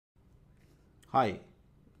Hi,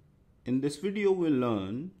 in this video we'll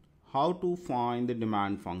learn how to find the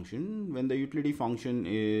demand function when the utility function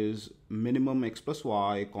is minimum x plus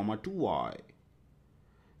y comma 2y.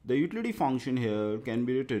 The utility function here can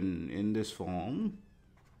be written in this form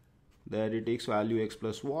that it takes value x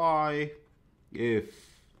plus y if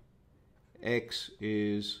x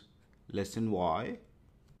is less than y,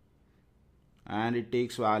 and it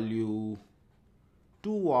takes value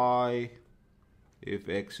 2y if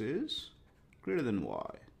x is greater than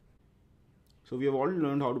y. So we have already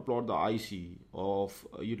learned how to plot the IC of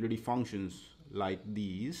utility functions like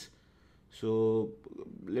these. So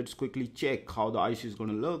let's quickly check how the IC is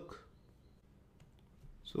going to look.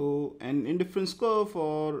 So an indifference curve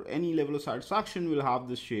for any level of satisfaction will have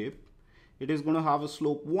this shape. It is going to have a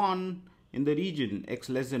slope 1 in the region x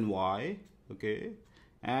less than y, okay,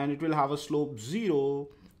 and it will have a slope 0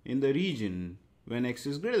 in the region when x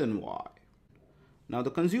is greater than y. Now the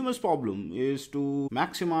consumer's problem is to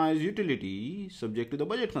maximize utility subject to the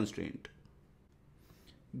budget constraint.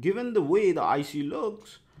 Given the way the IC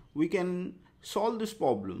looks, we can solve this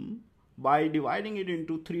problem by dividing it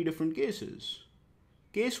into three different cases.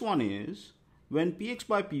 Case 1 is when px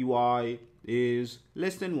by py is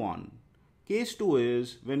less than 1. Case 2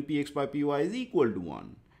 is when px by py is equal to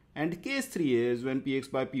 1. And case 3 is when px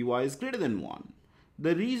by py is greater than 1.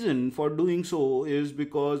 The reason for doing so is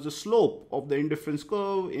because the slope of the indifference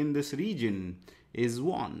curve in this region is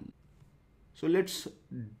 1. So let's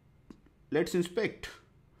inspect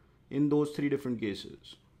in those three different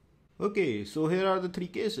cases. Okay, so here are the three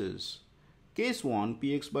cases. Case 1,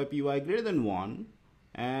 px by py greater than 1,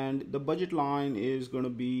 and the budget line is going to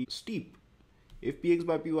be steep. If px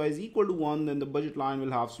by py is equal to 1, then the budget line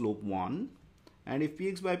will have slope 1. And if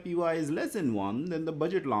px by py is less than 1, then the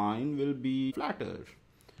budget line will be flatter.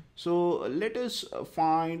 So let us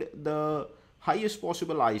find the highest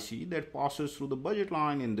possible IC that passes through the budget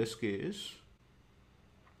line in this case.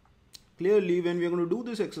 Clearly, when we are going to do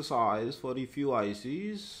this exercise for a few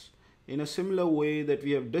ICs in a similar way that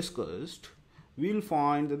we have discussed, we'll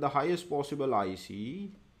find that the highest possible IC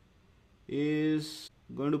is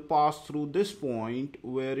going to pass through this point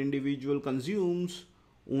where individual consumes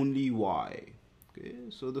only y. Okay,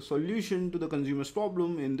 so the solution to the consumer's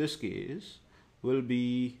problem in this case will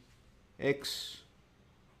be xd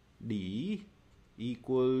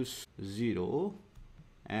equals 0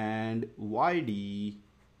 and yd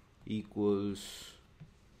equals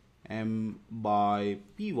m by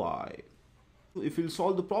py. If we'll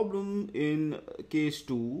solve the problem in case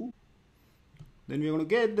 2, then we're going to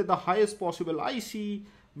get that the highest possible IC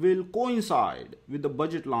will coincide with the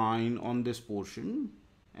budget line on this portion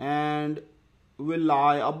and will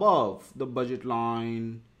lie above the budget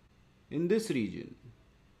line in this region.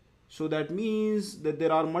 So that means that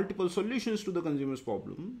there are multiple solutions to the consumer's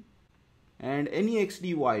problem, and any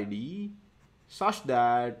xd-yd such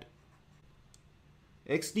that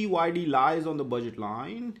xd-yd lies on the budget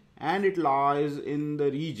line and it lies in the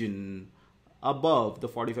region above the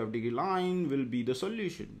 45-degree line will be the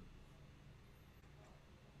solution.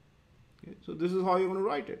 Okay, so this is how you're going to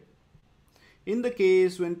write it. In the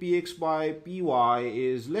case when px by py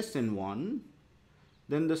is less than 1,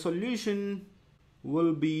 then the solution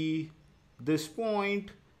will be this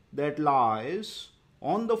point that lies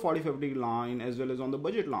on the 45-degree line as well as on the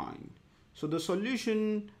budget line. So the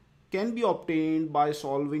solution can be obtained by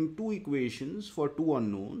solving two equations for two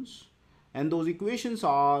unknowns, and those equations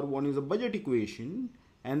are, one is a budget equation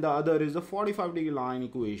and the other is a 45-degree line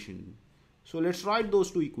equation. So let's write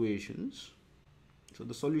those two equations. So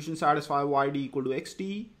the solution satisfies yd equal to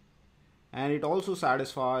xd, and it also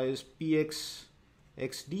satisfies px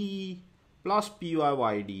xd plus py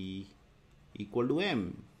yd equal to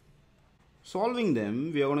m. Solving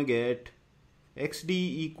them, we are going to get xd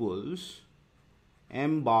equals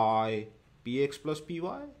m by px plus py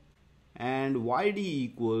and yd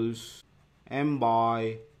equals m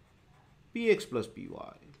by px plus py.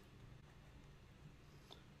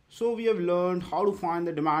 So we have learned how to find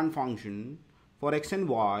the demand function for x and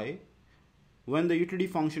y when the utility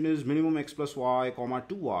function is minimum x plus y comma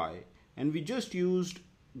 2y, and we just used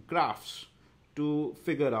graphs to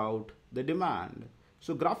figure out the demand.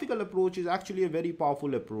 So graphical approach is actually a very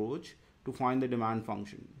powerful approach to find the demand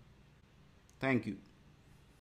function. Thank you.